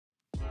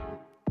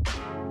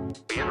We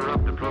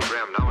interrupt the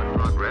program now in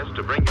progress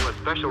to bring you a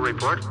special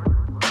report.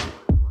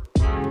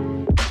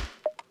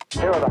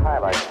 Here are the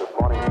highlights this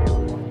morning.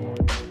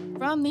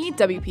 From the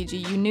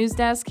WPGU News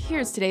Desk,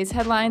 here's today's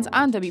headlines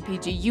on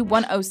WPGU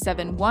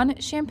 1071,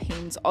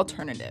 Champaign's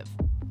Alternative.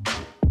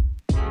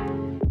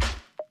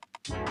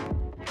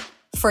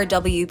 For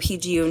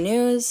WPGU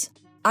News,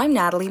 I'm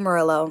Natalie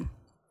Murillo.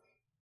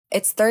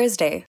 It's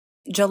Thursday,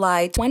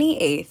 July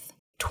 28th,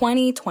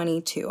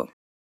 2022.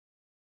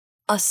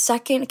 A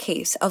second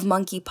case of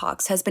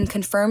monkeypox has been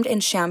confirmed in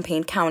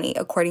Champaign County,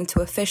 according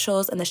to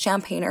officials in the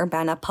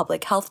Champaign-Urbana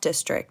Public Health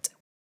District.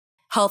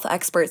 Health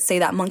experts say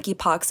that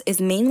monkeypox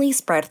is mainly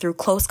spread through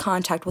close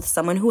contact with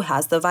someone who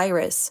has the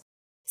virus.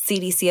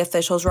 CDC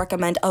officials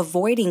recommend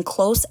avoiding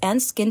close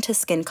and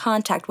skin-to-skin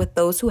contact with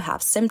those who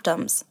have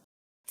symptoms.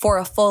 For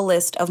a full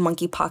list of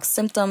monkeypox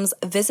symptoms,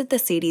 visit the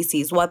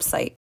CDC's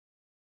website.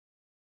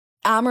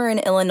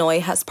 Ameren, Illinois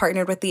has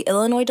partnered with the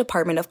Illinois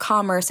Department of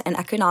Commerce and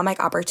Economic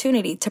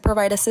Opportunity to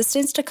provide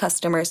assistance to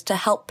customers to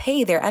help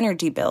pay their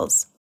energy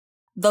bills.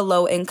 The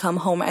Low-Income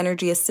Home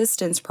Energy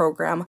Assistance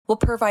Program will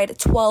provide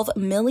 $12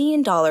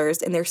 million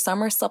in their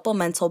Summer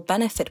Supplemental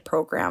Benefit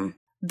Program.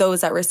 Those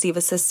that receive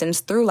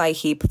assistance through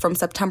LIHEAP from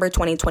September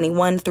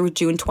 2021 through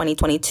June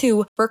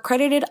 2022 were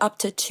credited up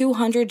to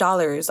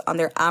 $200 on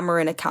their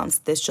Ameren accounts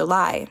this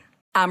July.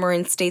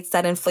 Ameren states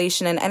that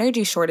inflation and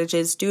energy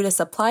shortages due to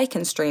supply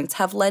constraints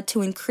have led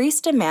to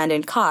increased demand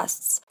and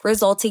costs,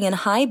 resulting in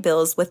high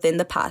bills within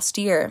the past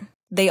year.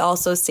 They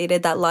also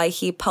stated that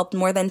LIHEAP helped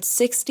more than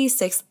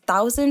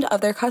 66,000 of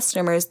their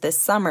customers this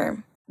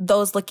summer.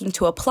 Those looking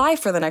to apply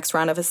for the next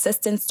round of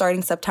assistance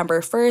starting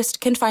September 1st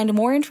can find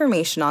more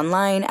information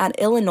online at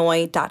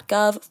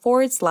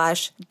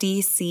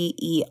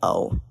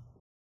illinois.gov/DCEO.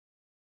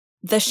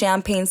 The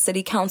Champaign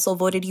City Council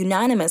voted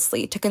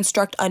unanimously to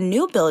construct a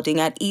new building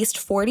at East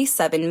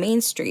 47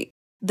 Main Street.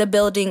 The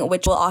building,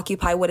 which will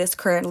occupy what is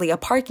currently a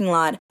parking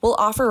lot, will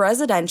offer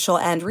residential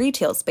and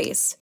retail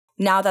space.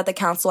 Now that the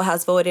council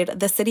has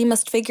voted, the city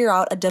must figure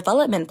out a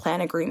development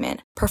plan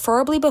agreement,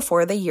 preferably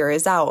before the year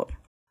is out.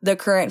 The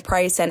current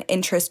price and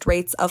interest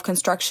rates of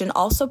construction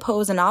also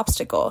pose an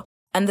obstacle,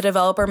 and the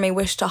developer may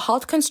wish to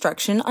halt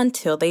construction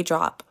until they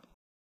drop.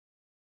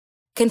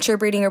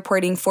 Contributing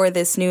reporting for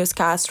this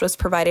newscast was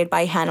provided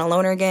by Hannah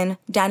Lonergan,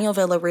 Daniel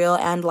Villarreal,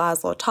 and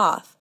Laszlo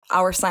Toth.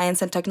 Our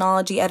science and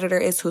technology editor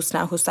is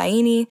Husna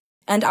Hussaini,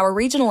 and our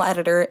regional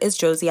editor is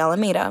Josie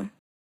Alameda.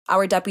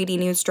 Our deputy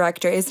news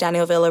director is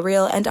Daniel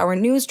Villarreal, and our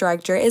news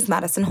director is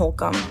Madison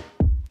Holcomb.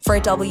 For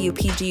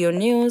WPGU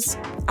News,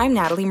 I'm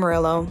Natalie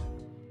Murillo.